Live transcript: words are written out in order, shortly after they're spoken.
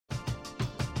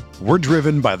We're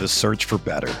driven by the search for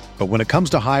better. But when it comes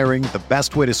to hiring, the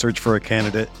best way to search for a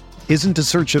candidate isn't to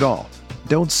search at all.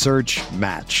 Don't search,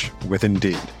 match with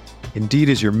Indeed. Indeed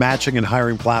is your matching and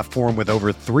hiring platform with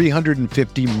over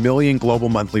 350 million global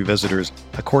monthly visitors,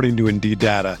 according to Indeed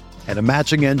data, and a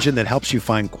matching engine that helps you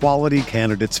find quality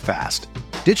candidates fast.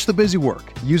 Ditch the busy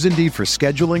work. Use Indeed for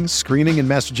scheduling, screening, and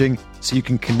messaging so you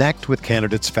can connect with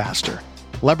candidates faster.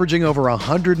 Leveraging over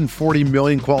 140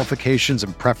 million qualifications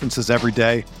and preferences every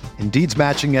day, Indeed's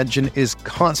matching engine is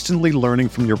constantly learning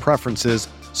from your preferences,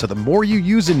 so the more you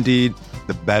use Indeed,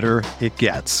 the better it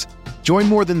gets. Join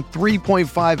more than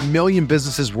 3.5 million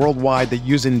businesses worldwide that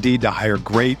use Indeed to hire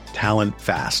great talent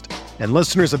fast. And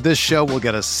listeners of this show will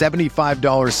get a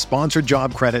 $75 sponsored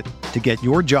job credit to get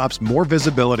your jobs more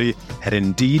visibility at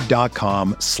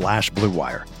Indeed.com/Blue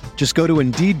Wire. Just go to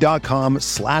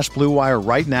Indeed.com/Blue Wire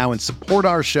right now and support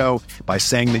our show by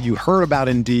saying that you heard about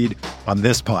Indeed on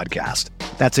this podcast.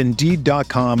 That's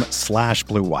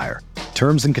Indeed.com/Blue Wire.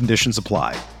 Terms and conditions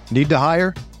apply. Need to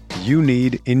hire? You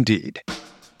need Indeed.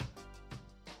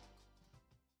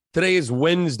 Today is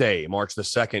Wednesday, March the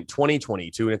 2nd,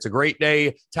 2022, and it's a great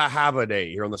day to have a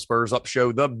day here on the Spurs Up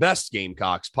Show, the best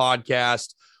Gamecocks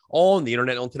podcast on the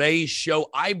internet. On today's show,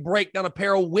 I break down a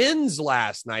pair of wins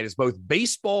last night as both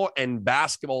baseball and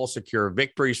basketball secure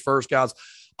victories. First, guys,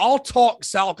 I'll talk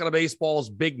South Carolina baseball's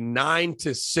big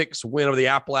 9-6 win over the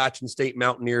Appalachian State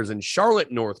Mountaineers in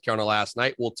Charlotte, North Carolina last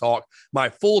night. We'll talk my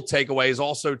full takeaways,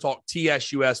 also talk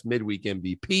TSUS midweek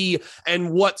MVP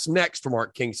and what's next from our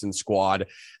Kingston squad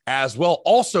as well.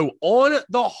 Also on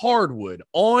the hardwood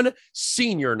on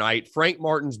senior night, Frank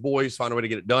Martin's boys found a way to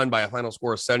get it done by a final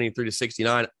score of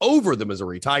 73-69 over the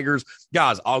Missouri Tigers.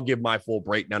 Guys, I'll give my full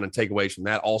breakdown and takeaways from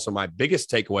that. Also, my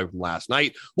biggest takeaway from last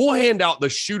night. We'll hand out the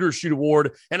Shooter Shoot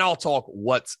Award, and I'll talk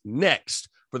what's next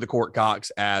for the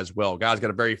Yardcocks as well. Guys, got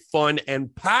a very fun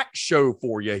and packed show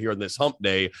for you here on this hump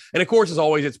day. And of course, as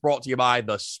always, it's brought to you by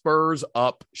the Spurs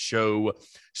Up Show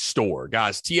store.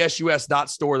 Guys,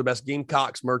 TSUS.store, the best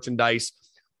Gamecocks merchandise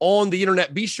on the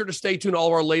internet. Be sure to stay tuned to all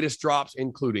of our latest drops,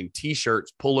 including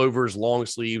t-shirts, pullovers, long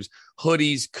sleeves,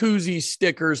 hoodies, koozies,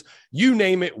 stickers, you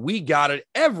name it, we got it.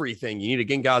 Everything you need.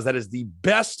 Again, guys, that is the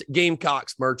best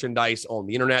Gamecocks merchandise on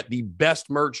the internet, the best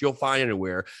merch you'll find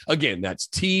anywhere. Again, that's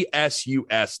TSUS.store,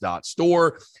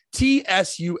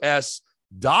 TSUS.store,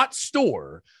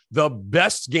 the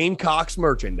best Gamecocks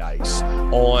merchandise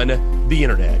on the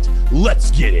internet. Let's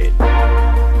get it.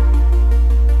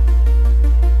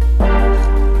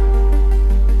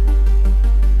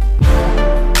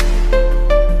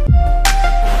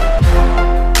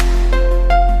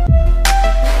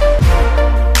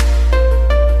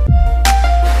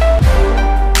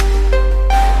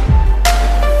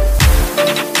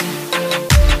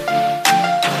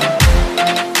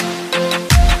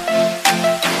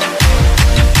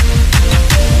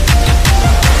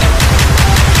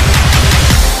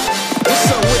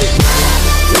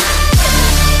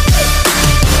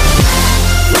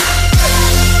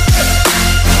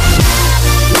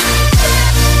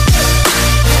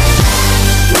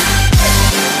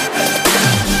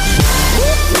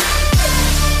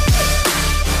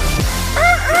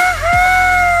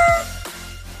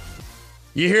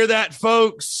 You hear that,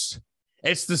 folks?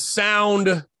 It's the sound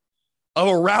of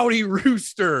a rowdy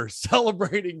rooster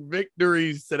celebrating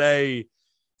victories today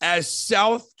as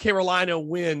South Carolina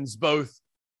wins both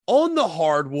on the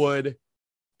hardwood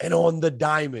and on the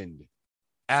diamond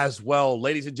as well.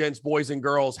 Ladies and gents, boys and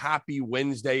girls, happy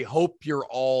Wednesday. Hope you're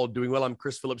all doing well. I'm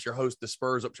Chris Phillips, your host, the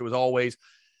Spurs Up Show as always.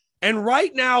 And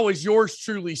right now, as yours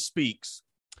truly speaks,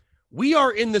 we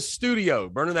are in the studio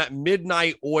burning that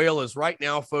midnight oil. As right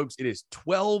now, folks, it is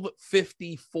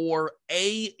 12:54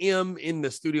 a.m. in the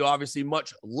studio, obviously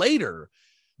much later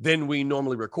than we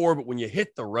normally record. But when you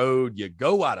hit the road, you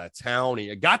go out of town and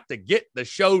you got to get the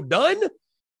show done.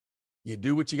 You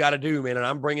do what you got to do, man. And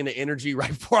I'm bringing the energy right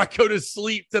before I go to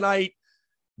sleep tonight.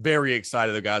 Very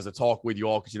excited, though, guys, to talk with you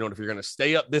all because, you know, if you're going to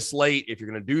stay up this late, if you're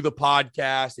going to do the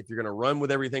podcast, if you're going to run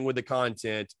with everything with the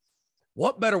content,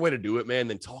 what better way to do it, man,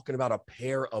 than talking about a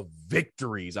pair of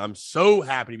victories? I'm so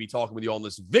happy to be talking with you on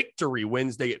this Victory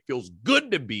Wednesday. It feels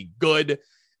good to be good,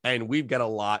 and we've got a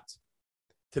lot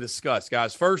to discuss.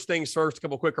 Guys, first things first, a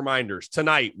couple quick reminders.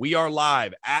 Tonight, we are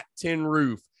live at Tin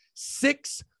Roof,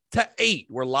 6 to 8.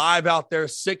 We're live out there,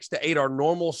 6 to 8. Our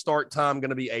normal start time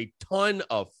going to be a ton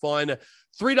of fun.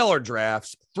 $3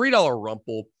 drafts, $3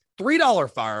 rumple,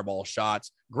 $3 fireball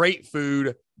shots, great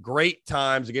food, great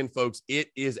times. Again, folks, it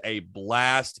is a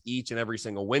blast each and every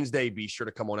single Wednesday. Be sure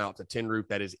to come on out to Tin Roof.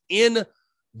 That is in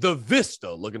the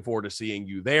Vista. Looking forward to seeing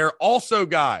you there. Also,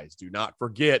 guys, do not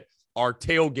forget our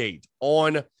tailgate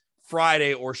on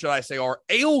Friday, or should I say our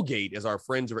Alegate, as our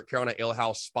friends over at Carolina Ale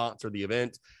House sponsor the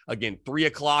event. Again, 3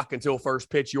 o'clock until first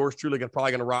pitch. Yours truly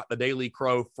probably going to rock the Daily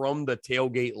Crow from the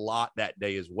tailgate lot that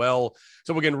day as well.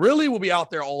 So again, really we'll be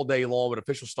out there all day long, but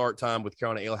official start time with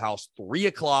Carolina Ale House, 3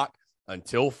 o'clock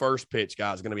until first pitch,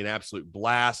 guys. It's going to be an absolute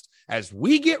blast as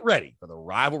we get ready for the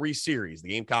rivalry series. The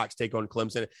Gamecocks take on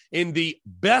Clemson in the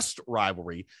best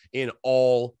rivalry in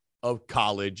all of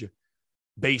college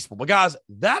baseball. But guys,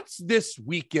 that's this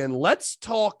weekend. Let's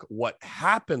talk what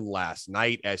happened last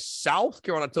night as South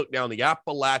Carolina took down the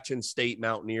Appalachian State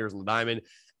Mountaineers on the diamond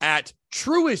at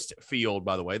Truist Field.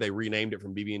 By the way, they renamed it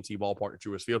from BB&T Ballpark to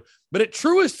Truist Field, but at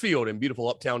Truist Field in beautiful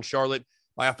uptown Charlotte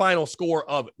by a final score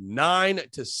of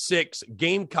 9-6.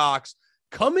 Gamecocks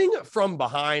coming from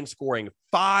behind, scoring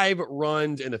 5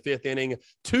 runs in the 5th inning,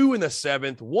 2 in the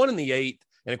 7th, 1 in the 8th.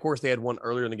 And, of course, they had one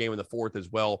earlier in the game in the 4th as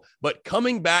well. But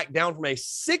coming back down from a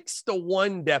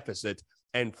 6-1 deficit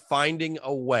and finding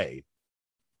a way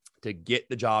to get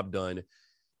the job done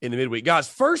in the midweek. Guys,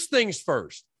 first things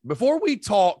first, before we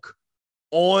talk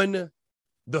on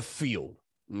the field,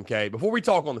 okay,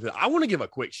 I want to give a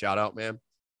quick shout-out, man,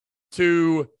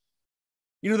 to,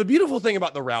 the beautiful thing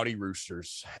about the Rowdy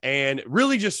Roosters and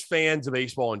really just fans of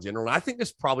baseball in general. And I think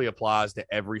this probably applies to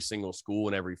every single school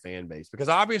and every fan base, because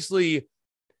obviously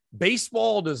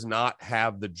baseball does not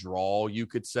have the draw, you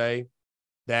could say,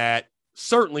 that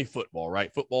certainly football,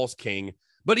 right? Football's king,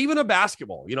 but even a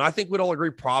basketball, I think we'd all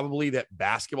agree probably that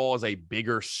basketball is a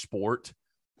bigger sport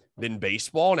than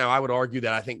baseball. Now, I would argue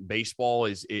that I think baseball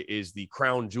is the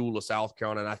crown jewel of South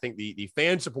Carolina, and I think the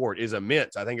fan support is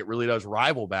immense. I think it really does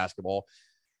rival basketball,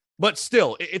 but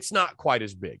still, it's not quite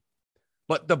as big.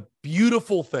 But the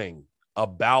beautiful thing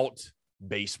about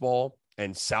baseball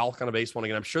and South Carolina baseball, and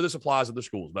again, I'm sure this applies to the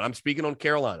schools, but I'm speaking on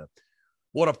Carolina.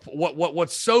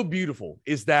 What's so beautiful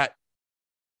is that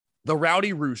the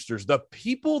Rowdy Roosters, the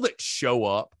people that show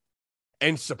up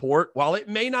and support, while it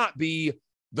may not be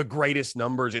the greatest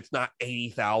numbers, it's not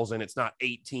 80,000, it's not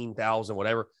 18,000,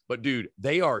 whatever, but dude,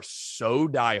 they are so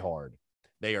diehard.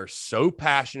 They are so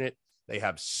passionate. They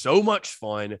have so much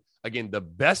fun. Again, the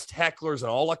best hecklers in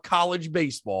all of college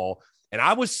baseball. And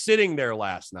I was sitting there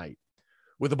last night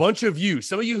with a bunch of you,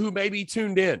 some of you who maybe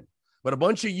tuned in, but a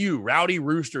bunch of you, Rowdy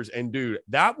Roosters. And dude,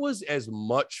 that was as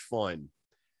much fun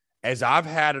as I've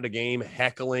had at a game,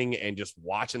 heckling and just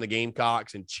watching the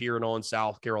Gamecocks and cheering on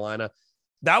South Carolina.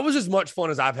 That was as much fun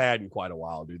as I've had in quite a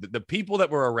while, dude. The people that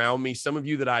were around me, some of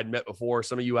you that I had met before,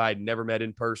 some of you I had never met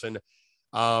in person,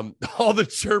 all the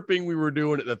chirping we were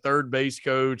doing at the third base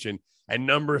coach and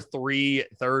number 3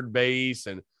 at third base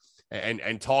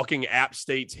and talking App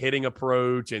State's hitting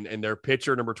approach and their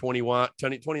pitcher, number 29,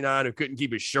 who couldn't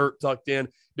keep his shirt tucked in.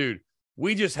 Dude,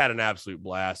 we just had an absolute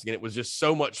blast. Again, it was just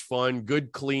so much fun,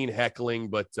 good, clean heckling,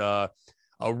 but a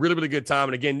really, really good time.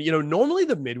 And again, normally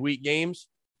the midweek games,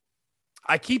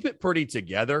 I keep it pretty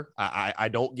together. I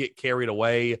don't get carried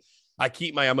away. I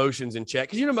keep my emotions in check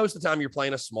because, most of the time you're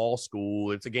playing a small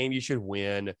school. It's a game you should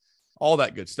win, all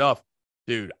that good stuff.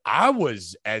 Dude, I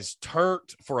was as turned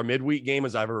for a midweek game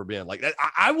as I've ever been. Like that,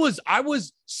 I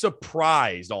was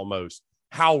surprised almost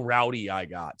how rowdy I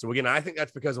got. So again, I think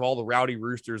that's because of all the Rowdy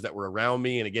Roosters that were around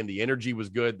me. And again, the energy was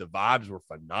good. The vibes were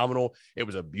phenomenal. It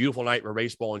was a beautiful night for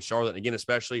baseball in Charlotte. And again,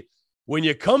 especially when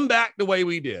you come back the way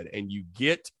we did and you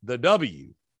get the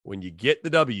W,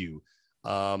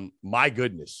 my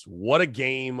goodness, what a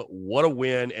game, what a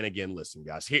win. And again, listen,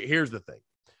 guys, here's the thing.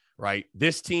 Right.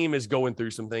 This team is going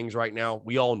through some things right now.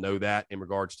 We all know that in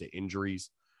regards to injuries.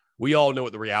 We all know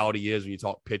what the reality is when you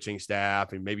talk pitching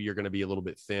staff and maybe you're going to be a little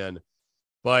bit thin,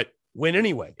 but win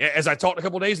anyway. As I talked a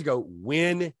couple of days ago,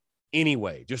 win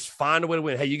anyway. Just find a way to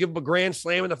win. Hey, you give up a grand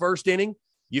slam in the first inning,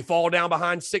 you fall down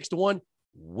behind 6-1,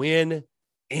 win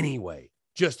anyway.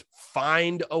 Just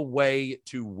find a way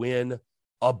to win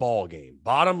a ball game.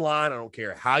 Bottom line, I don't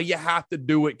care how you have to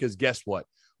do it, because guess what?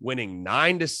 Winning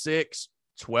 9-6,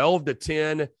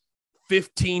 12-10,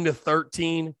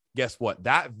 15-13. Guess what?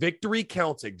 That victory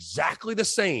counts exactly the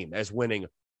same as winning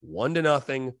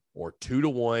 1-0 or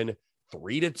 2-1,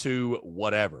 3-2,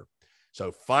 whatever.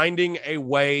 So finding a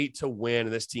way to win,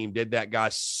 and this team did that,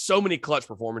 guys. So many clutch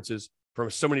performances from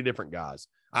so many different guys.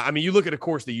 I mean, you look at, of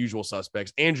course, the usual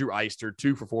suspects. Andrew Eister,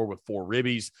 2 for 4 with 4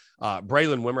 ribbies.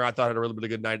 Braylon Wimmer, I thought, had a really, really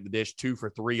good night at the dish, 2 for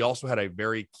 3. Also had a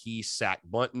very key sack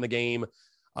bunt in the game.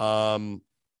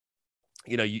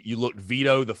 You looked,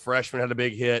 Vito, the freshman, had a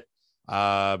big hit.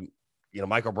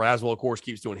 Michael Braswell, of course,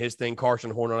 keeps doing his thing.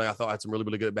 Carson Horner, I thought, had some really,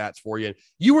 really good bats for you. And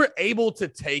you were able to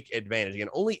take advantage. Again,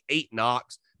 only 8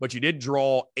 knocks, but you did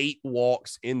draw 8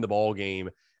 walks in the ball game.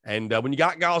 And when you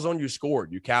got guys on, you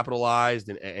scored, you capitalized.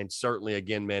 And certainly,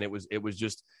 again, man, it was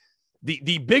just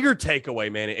the bigger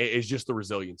takeaway, man, is just the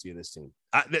resiliency of this team.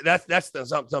 That's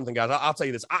something, guys. I'll tell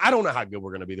you this. I don't know how good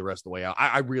we're going to be the rest of the way out.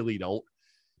 I really don't.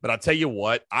 But I'll tell you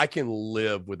what, I can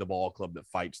live with a ball club that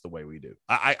fights the way we do.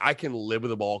 I can live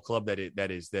with a ball club that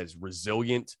is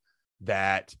resilient,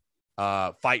 that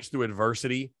fights through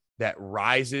adversity, that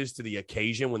rises to the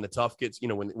occasion when the tough gets,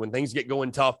 when things get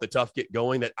going tough, the tough get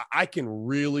going. That I can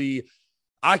really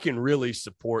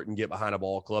support and get behind a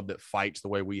ball club that fights the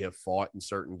way we have fought in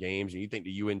certain games. And you think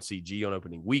the UNCG on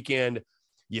opening weekend,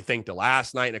 you think the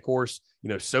last night, and of course,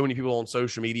 so many people on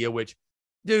social media, which,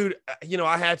 dude,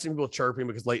 I had some people chirping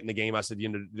because late in the game I said,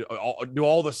 do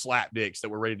all the slap dicks that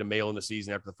were ready to mail in the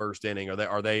season after the first inning,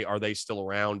 are they still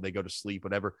around? They go to sleep,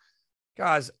 whatever.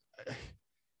 Guys,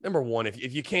 number one,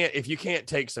 if you can't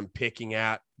take some picking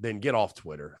at, then get off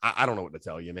Twitter. I don't know what to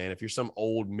tell you, man. If you're some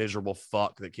old miserable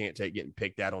fuck that can't take getting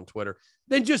picked at on Twitter,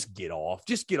 then just get off.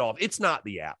 Just get off. It's not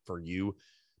the app for you.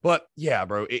 But yeah,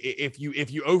 bro, if you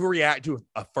overreact to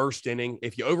a first inning,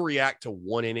 if you overreact to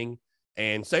one inning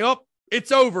and say, oh,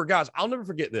 it's over, guys, I'll never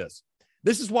forget this.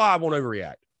 This is why I won't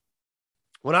overreact.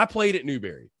 When I played at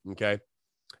Newberry, okay,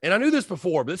 and I knew this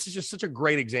before, but this is just such a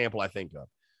great example I think of.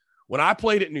 When I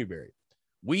played at Newberry,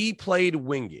 we played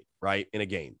Wingate, right, in a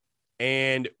game,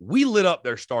 and we lit up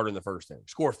their starter in the first inning,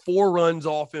 scored 4 runs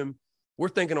off him. We're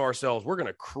thinking to ourselves, we're going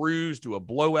to cruise to a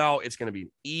blowout. It's going to be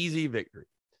an easy victory.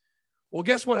 Well,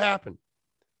 guess what happened?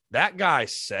 That guy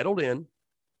settled in,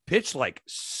 pitched like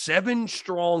 7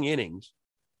 strong innings,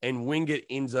 and Wingate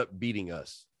ends up beating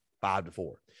us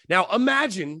 5-4. Now,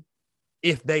 imagine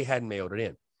if they hadn't mailed it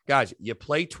in. Guys, you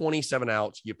play 27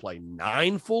 outs, you play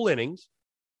 9 full innings.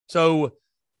 So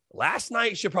last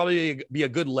night should probably be a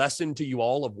good lesson to you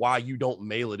all of why you don't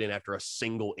mail it in after a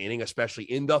single inning, especially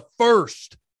in the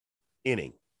first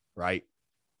inning, right?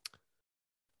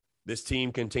 This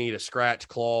team continue to scratch,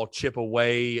 claw, chip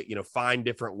away, find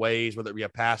different ways, whether it be a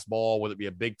pass ball, whether it be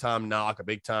a big-time knock, a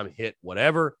big-time hit,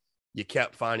 whatever. You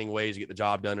kept finding ways to get the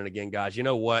job done. And again, guys, you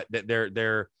know what?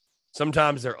 They're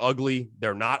sometimes they're ugly.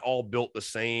 They're not all built the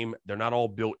same. They're not all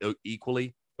built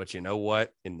equally. But you know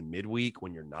what? In the midweek,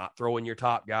 when you're not throwing your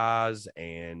top guys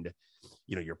and,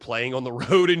 you're playing on the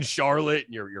road in Charlotte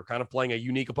and you're kind of playing a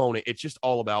unique opponent, it's just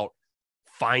all about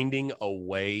finding a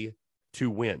way to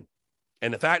win.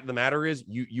 And the fact of the matter is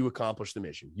you accomplished the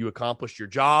mission. You accomplished your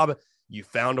job. You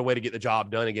found a way to get the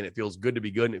job done. Again, it feels good to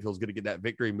be good, and it feels good to get that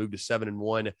victory, move to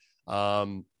 7-1.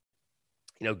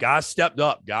 Guys stepped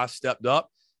up.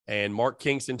 And Mark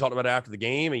Kingston talked about it after the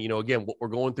game. And, again, what we're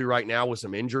going through right now with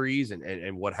some injuries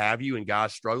and what have you, and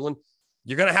guys struggling,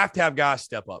 you're going to have guys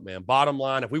step up, man. Bottom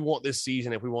line, if we want this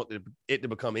season, if we want it to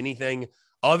become anything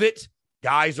of it,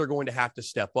 guys are going to have to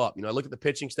step up. I look at the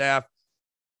pitching staff.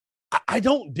 I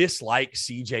don't dislike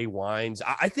CJ Wines.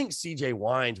 I think CJ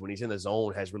Wines, when he's in the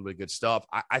zone, has really, really good stuff.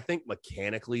 I think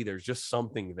mechanically there's just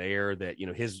something there that,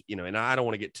 and I don't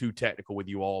want to get too technical with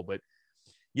you all, but,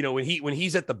 when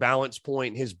he's at the balance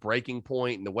point, his breaking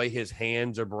point, and the way his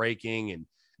hands are breaking, and,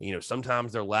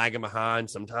 sometimes they're lagging behind,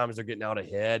 sometimes they're getting out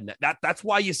ahead. And that's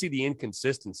why you see the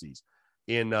inconsistencies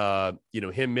in,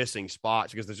 him missing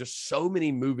spots, because there's just so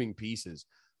many moving pieces,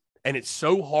 and it's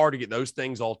so hard to get those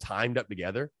things all timed up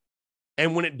together.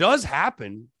 And when it does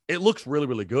happen, it looks really,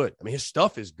 really good. I mean, his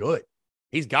stuff is good.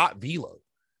 He's got velo.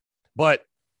 But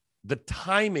the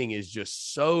timing is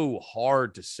just so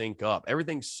hard to sync up.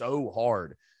 Everything's so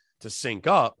hard to sync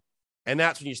up. And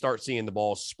that's when you start seeing the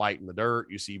balls spite in the dirt.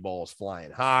 You see balls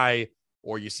flying high,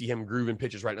 or you see him grooving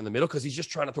pitches right in the middle because he's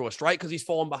just trying to throw a strike because he's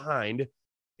falling behind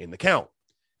in the count.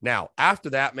 Now, after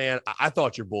that, man, I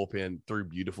thought your bullpen threw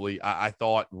beautifully. I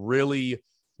thought really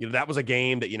 – that was a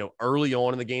game that, early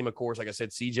on in the game, of course, like I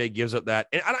said, CJ gives up that.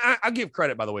 And I give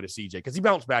credit, by the way, to CJ because he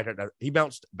bounced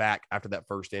back after that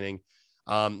first inning,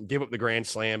 gave up the grand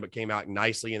slam, but came out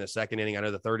nicely in the second inning. I know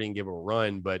the third inning gave him a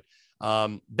run, but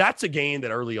that's a game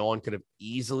that early on could have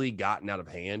easily gotten out of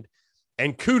hand.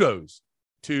 And kudos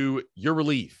to your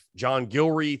relief, John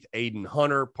Gilreath, Aiden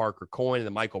Hunter, Parker Coyne, and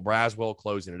then Michael Braswell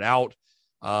closing it out.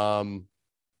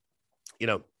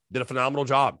 Did a phenomenal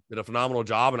job.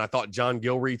 And I thought John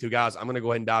Gilreath, who, guys, I'm going to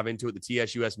go ahead and dive into it, the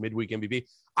TSUS midweek MVP.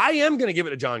 I am going to give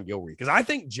it to John Gilreath because I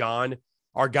think John,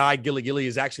 our guy, Gilly,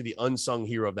 is actually the unsung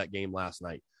hero of that game last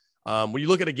night. When you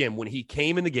look at, again, when he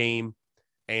came in the game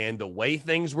and the way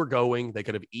things were going, they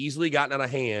could have easily gotten out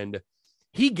of hand.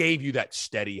 He gave you that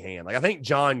steady hand. Like, I think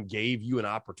John gave you an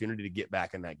opportunity to get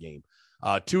back in that game.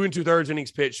 2 2/3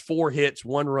 innings pitched, 4 hits,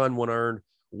 1 run, 1 earned,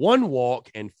 1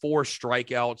 walk, and 4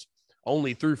 strikeouts.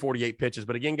 Only threw 48 pitches.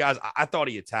 But again, guys, I thought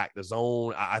he attacked the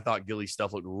zone. I thought Gilly's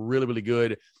stuff looked really, really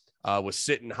good. Was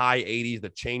sitting high 80s. The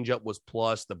changeup was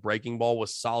plus. The breaking ball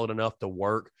was solid enough to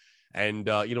work. And,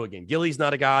 again, Gilly's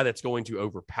not a guy that's going to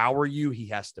overpower you. He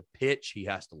has to pitch. He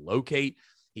has to locate.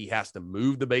 He has to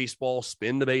move the baseball,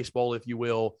 spin the baseball, if you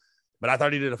will. But I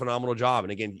thought he did a phenomenal job.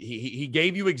 And, again, he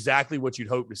gave you exactly what you'd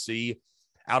hope to see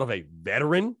out of a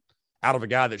veteran, out of a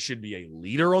guy that should be a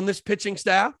leader on this pitching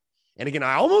staff. And, again,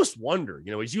 I almost wonder,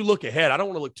 as you look ahead, I don't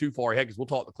want to look too far ahead because we'll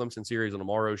talk the Clemson series on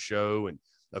tomorrow's show and,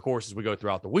 of course, as we go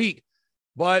throughout the week.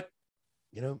 But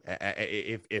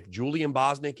if Julian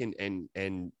Bosnick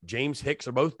and James Hicks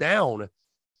are both down,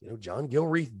 John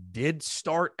Gilreath did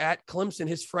start at Clemson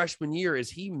his freshman year. Is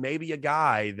he maybe a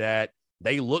guy that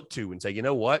they look to and say, you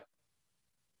know what?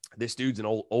 This dude's an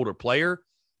older player.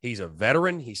 He's a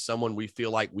veteran. He's someone we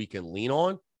feel like we can lean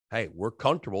on. Hey, we're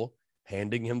comfortable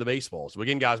handing him the baseball. So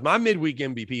again, guys, my midweek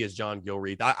MVP is John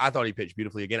Gilreath. I thought he pitched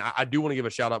beautifully. Again, I do want to give a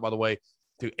shout out, by the way,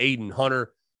 to Aiden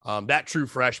Hunter. That true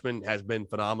freshman has been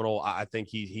phenomenal. I think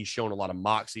he's shown a lot of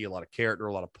moxie, a lot of character,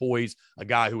 a lot of poise, a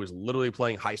guy who was literally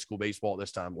playing high school baseball at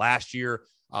this time last year.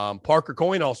 Parker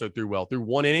Coyne also threw well, through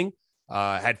one inning,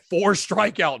 had 4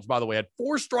 strikeouts, by the way, had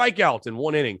 4 strikeouts in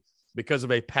 1 inning because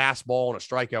of a pass ball and a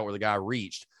strikeout where the guy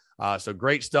reached. So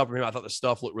great stuff from him. I thought the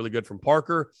stuff looked really good from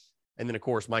Parker. And then, of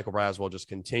course, Michael Braswell just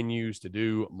continues to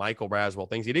do Michael Braswell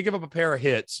things. He did give up a pair of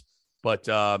hits, but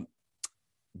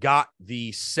got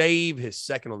the save, his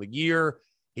second on the year.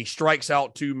 He strikes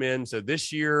out 2 men. So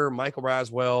this year, Michael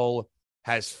Braswell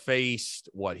has faced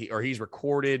he's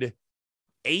recorded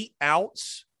 8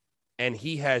 outs, and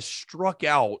he has struck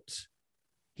out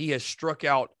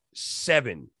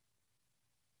 7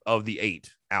 of the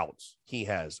 8 outs he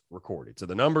has recorded. So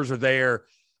the numbers are there.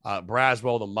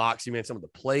 Braswell, the moxie man, some of the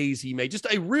plays he made, just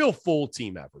a real full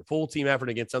team effort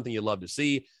against something you love to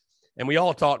see. And we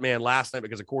all talked, man, last night,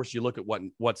 because, of course, you look at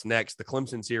what's next, the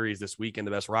Clemson series this weekend,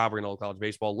 the best rivalry in all college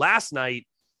baseball. Last night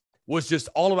was just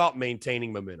all about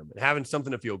maintaining momentum and having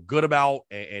something to feel good about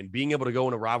and being able to go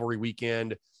in a rivalry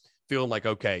weekend feeling like,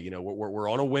 okay,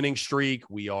 we're on a winning streak.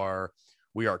 We are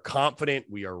confident.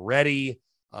 We are ready.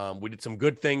 We did some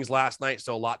good things last night,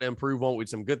 so a lot to improve on. We did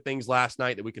some good things last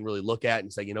night that we can really look at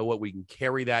and say, you know what, we can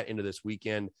carry that into this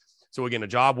weekend. So, again, a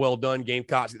job well done.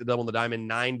 Gamecocks get the double on the diamond,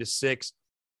 9-6.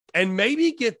 And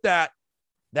maybe get that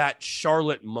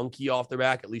Charlotte monkey off their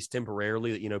back, at least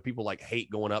temporarily, that, people like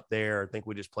hate going up there. I think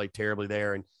we just played terribly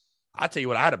there. And I tell you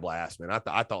what, I had a blast, man.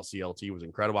 I thought CLT was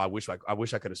incredible. I wish I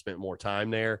could have spent more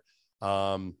time there.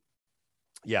 Had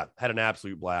an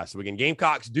absolute blast. So again,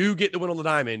 Gamecocks do get the win on the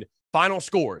diamond. Final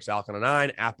score, South Carolina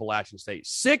 9, Appalachian State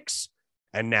 6.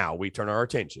 And now we turn our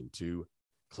attention to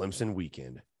Clemson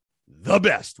weekend, the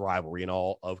best rivalry in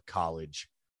all of college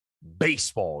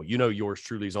baseball. Yours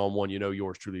truly is on one.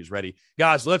 Yours truly is ready.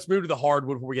 Guys, let's move to the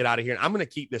hardwood before we get out of here. And I'm going to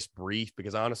keep this brief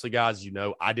because, honestly, guys,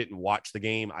 I didn't watch the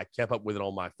game. I kept up with it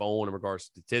on my phone in regards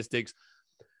to statistics,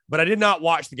 but I did not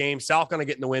watch the game. South Carolina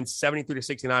getting the win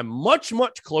 73-69, much,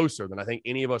 much closer than I think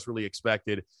any of us really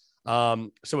expected. So,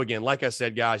 again, like I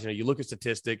said, guys, you look at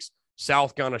statistics,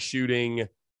 South Carolina shooting,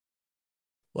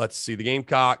 let's see, the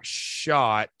Gamecocks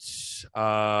shot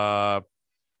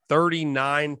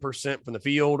 39% from the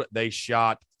field. They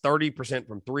shot 30%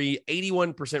 from 3,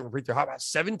 81% from free throw. How about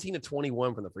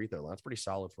 17-21 from the free throw line? That's pretty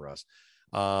solid for us.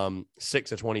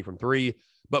 6-20 from 3.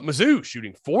 But Mizzou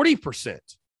shooting 40%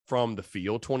 from the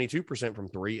field, 22% from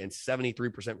 3, and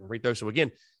 73% from free throw. So,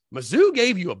 again, Mizzou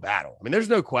gave you a battle. I mean, there's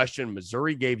no question.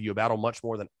 Missouri gave you a battle much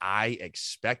more than I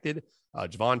expected.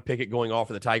 Javon Pickett going off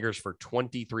for the Tigers for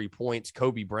 23 points.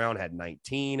 Kobe Brown had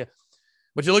 19.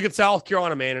 But you look at South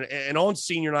Carolina, man, and on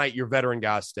senior night, your veteran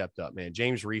guys stepped up, man.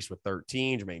 James Reese with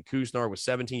 13, Jermaine Kusnar with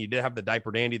 17. You did have the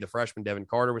diaper dandy, the freshman Devin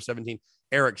Carter with 17.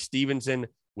 Eric Stevenson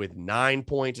with 9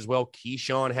 points as well.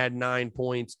 Keyshawn had 9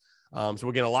 points. So,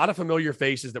 again, a lot of familiar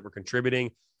faces that were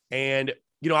contributing. And,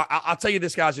 I'll tell you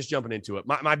this, guys, just jumping into it.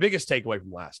 My biggest takeaway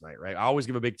from last night, right? I always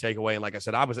give a big takeaway. And like I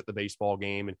said, I was at the baseball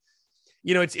game. And,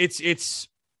 it's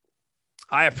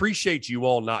I appreciate you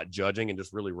all not judging and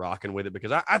just really rocking with it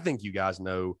because I think you guys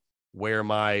know where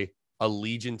my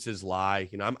allegiances lie.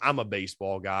 I'm a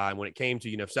baseball guy. And when it came to,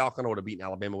 if South Carolina would have beaten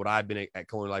Alabama, would I have been at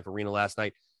Colonial Life Arena last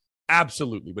night?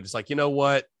 Absolutely. But it's like, you know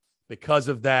what? Because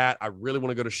of that, I really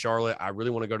want to go to Charlotte. I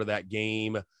really want to go to that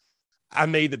game. I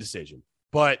made the decision.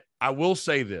 But I will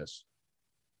say this,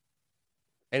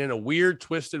 and in a weird,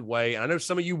 twisted way, and I know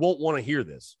some of you won't want to hear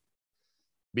this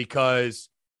because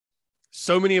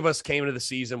so many of us came into the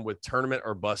season with tournament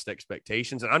or bust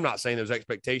expectations. And I'm not saying those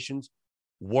expectations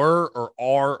were or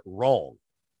are wrong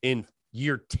in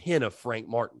year 10 of Frank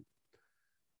Martin.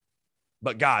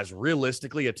 But, guys,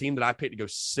 realistically, a team that I picked to go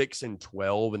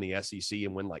 6-12 in the SEC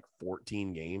and win like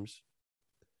 14 games,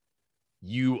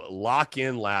 you lock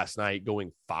in last night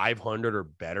going 500 or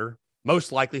better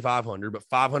most likely 500, but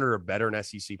 500 or better in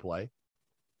SEC play.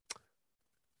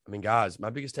 I mean, guys, my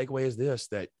biggest takeaway is this,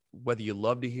 that whether you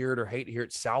love to hear it or hate to hear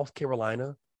it, South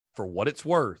Carolina, for what it's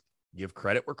worth, give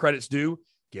credit where credit's due,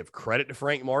 give credit to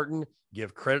Frank Martin,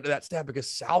 give credit to that staff, because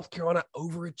South Carolina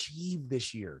overachieved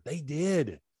this year. They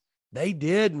did,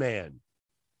 man.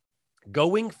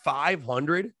 Going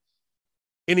 500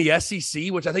 in the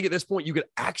SEC, which I think at this point you could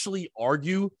actually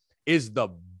argue is the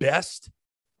best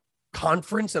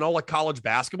conference in all of college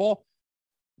basketball,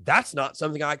 that's not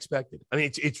something I expected. I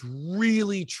mean, it's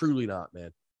really, truly not,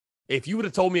 man. If you would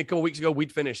have told me a couple weeks ago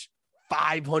we'd finish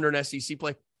 500 SEC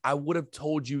play, I would have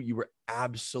told you were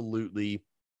absolutely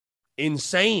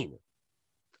insane.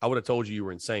 I would have told you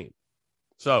were insane.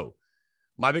 So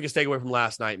my biggest takeaway from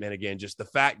last night, man, again, just the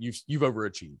fact you've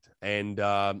overachieved. And,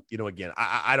 again,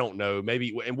 I don't know,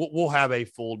 maybe, and we'll have a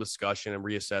full discussion and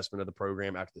reassessment of the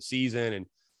program after the season. And,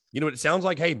 it sounds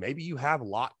like, hey, maybe you have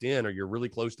locked in, or you're really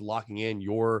close to locking in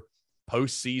your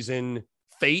postseason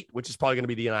fate, which is probably going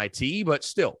to be the NIT, but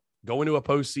still going to a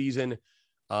postseason,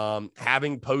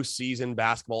 having postseason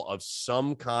basketball of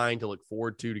some kind to look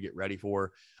forward to get ready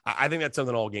for. I think that's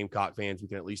something all Gamecock fans we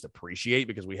can at least appreciate,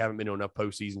 because we haven't been to enough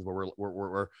postseasons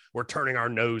where we're turning our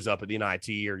nose up at the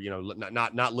NIT, or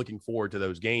not looking forward to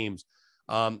those games.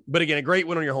 But again, a great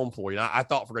win on your home floor. I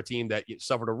thought for a team that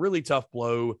suffered a really tough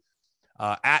blow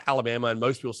at Alabama, and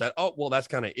most people said, oh, well, that's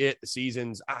kind of it. The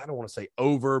season's, I don't want to say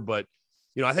over, but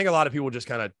I think a lot of people just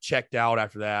kind of checked out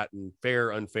after that, and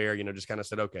fair, unfair, just kind of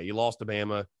said, okay, you lost to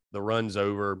Bama, the run's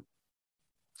over,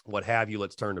 what have you,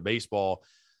 let's turn to baseball.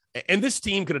 And this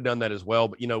team could have done that as well.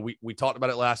 But, we talked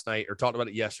about it last night, or talked about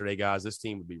it yesterday, guys. This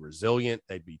team would be resilient.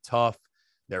 They'd be tough.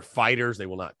 They're fighters. They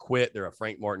will not quit. They're a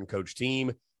Frank Martin coach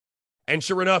team. And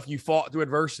sure enough, you fought through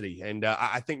adversity. And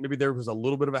I think maybe there was a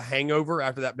little bit of a hangover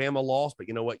after that Bama loss, but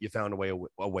you know what? You found a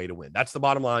way to win. That's the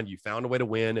bottom line. You found a way to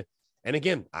win. And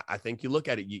again, I think you look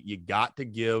at it, you got to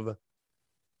give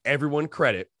everyone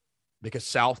credit, because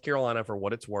South Carolina, for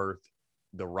what it's worth,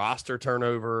 the roster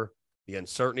turnover, the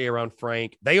uncertainty around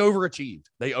Frank, they overachieved.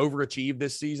 They overachieved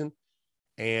this season.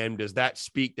 And does that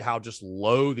speak to how just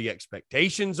low the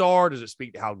expectations are? Does it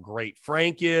speak to how great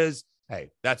Frank is?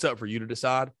 Hey, that's up for you to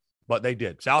decide. But they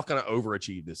did. South kind of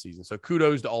overachieved this season. So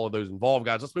kudos to all of those involved,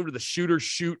 guys. Let's move to the Shooter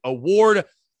Shoot Award.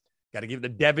 Got to give it to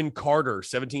Devin Carter.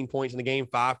 17 points in the game,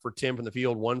 5 for 10 from the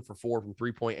field, 1 for 4 from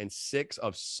three-point, and 6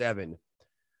 of 7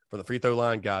 from the free throw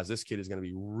line. Guys, this kid is going to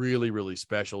be really, really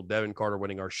special. Devin Carter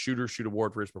winning our Shooter Shoot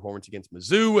Award for his performance against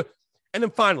Mizzou. And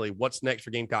then finally, what's next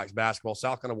for Gamecocks basketball?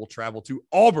 South Carolina will travel to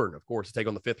Auburn, of course, to take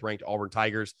on the 5th-ranked Auburn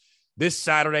Tigers this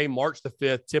Saturday, March the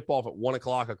 5th, tip-off at 1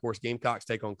 o'clock. Of course, Gamecocks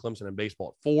take on Clemson and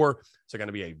baseball at 4. So going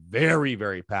to be a very,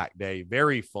 very packed day,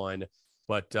 very fun.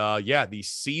 But,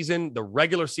 the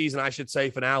regular season, I should say,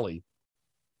 finale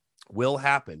will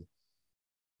happen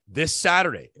this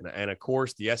Saturday. And of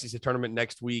course, the SEC tournament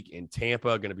next week in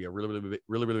Tampa, going to be a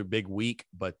really big week.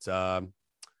 But,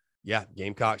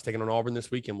 Gamecocks taking on Auburn this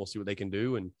weekend. We'll see what they can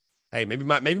do. And, hey, maybe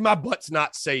my butt's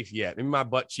not safe yet. Maybe my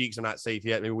butt cheeks are not safe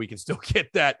yet. Maybe we can still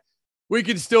get that. We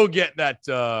can still get that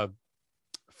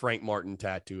Frank Martin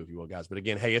tattoo, if you will, guys. But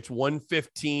again, hey, it's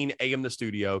 1:15 a.m. the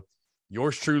studio.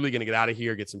 Yours truly going to get out of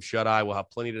here, get some shut-eye. We'll have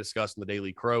plenty to discuss in the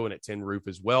Daily Crow and at Tin Roof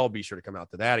as well. Be sure to come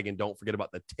out to that. Again, don't forget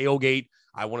about the tailgate.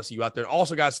 I want to see you out there.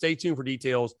 Also, guys, stay tuned for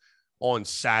details on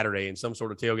Saturday in some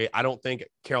sort of tailgate. I don't think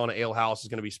Carolina Ale House is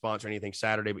going to be sponsoring anything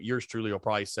Saturday, but yours truly will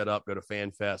probably set up, go to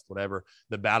Fan Fest, whatever.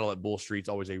 The battle at Bull Street's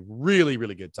always a really,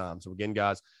 really good time. So again,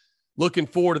 guys, looking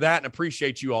forward to that and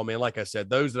appreciate you all, man. Like I said,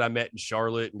 those that I met in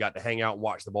Charlotte and got to hang out and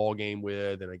watch the ball game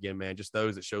with. And again, man, just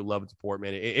those that show love and support,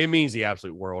 man, it means the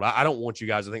absolute world. I don't want you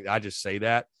guys to think that I just say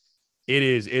that. It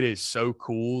is so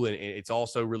cool. And it's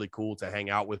also really cool to hang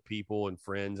out with people and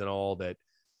friends and all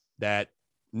that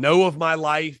know of my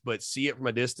life, but see it from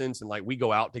a distance. And like, we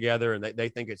go out together and they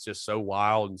think it's just so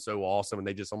wild and so awesome. And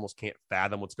they just almost can't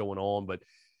fathom what's going on. But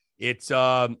it's,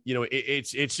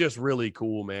 it's just really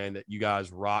cool, man, that you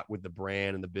guys rock with the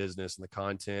brand and the business and the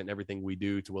content and everything we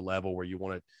do to a level where you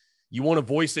want to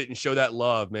voice it and show that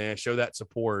love, man, show that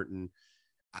support. And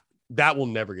that will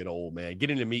never get old, man.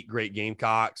 Getting to meet great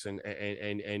Gamecocks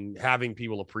and having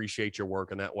people appreciate your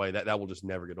work in that way, that will just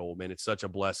never get old, man. It's such a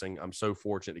blessing. I'm so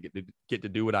fortunate to get to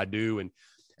do what I do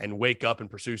and wake up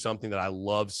and pursue something that I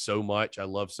love so much. I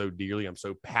love so dearly. I'm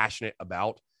so passionate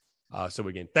about. So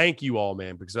again, thank you all,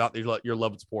 man, because without your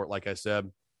love and support, like I said,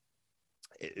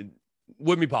 it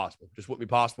wouldn't be possible. Just wouldn't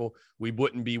be possible. We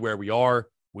wouldn't be where we are.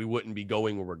 We wouldn't be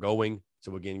going where we're going.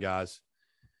 So again, guys,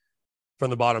 From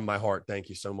the bottom of my heart, thank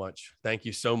you so much. Thank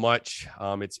you so much.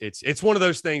 It's one of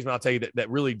those things, man, I'll tell you that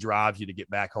really drives you to get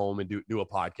back home and do a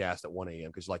podcast at 1 a.m.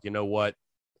 Because, like, you know what?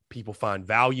 People find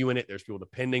value in it. There's people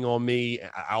depending on me.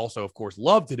 I also, of course,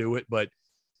 love to do it. But,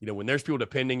 you know, when there's people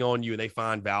depending on you and they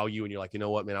find value and you're like, you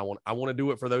know what, man, I want to do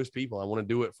it for those people. I want to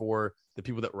do it for the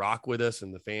people that rock with us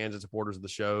and the fans and supporters of the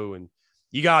show. And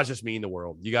you guys just mean the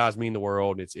world. You guys mean the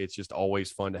world. It's just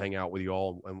always fun to hang out with you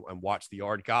all and watch the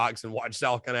Yardcocks and watch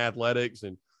South Carolina athletics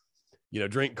and, you know,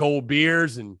 drink cold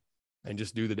beers and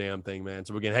just do the damn thing, man.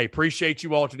 So again, hey, appreciate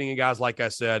you all tuning in, guys. Like I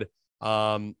said,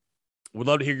 would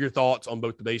love to hear your thoughts on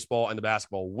both the baseball and the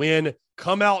basketball win.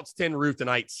 Come out to 10 Roof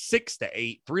tonight, 6 to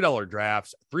 8, $3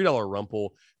 drafts, $3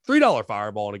 Rumple, $3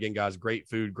 Fireball. And again, guys, great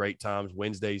food, great times.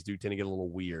 Wednesdays do tend to get a little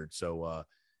weird. So,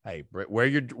 hey, wear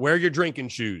your drinking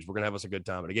shoes. We're going to have us a good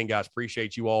time. And again, guys,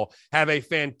 appreciate you all. Have a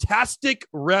fantastic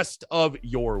rest of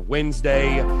your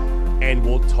Wednesday, and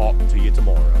we'll talk to you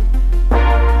tomorrow.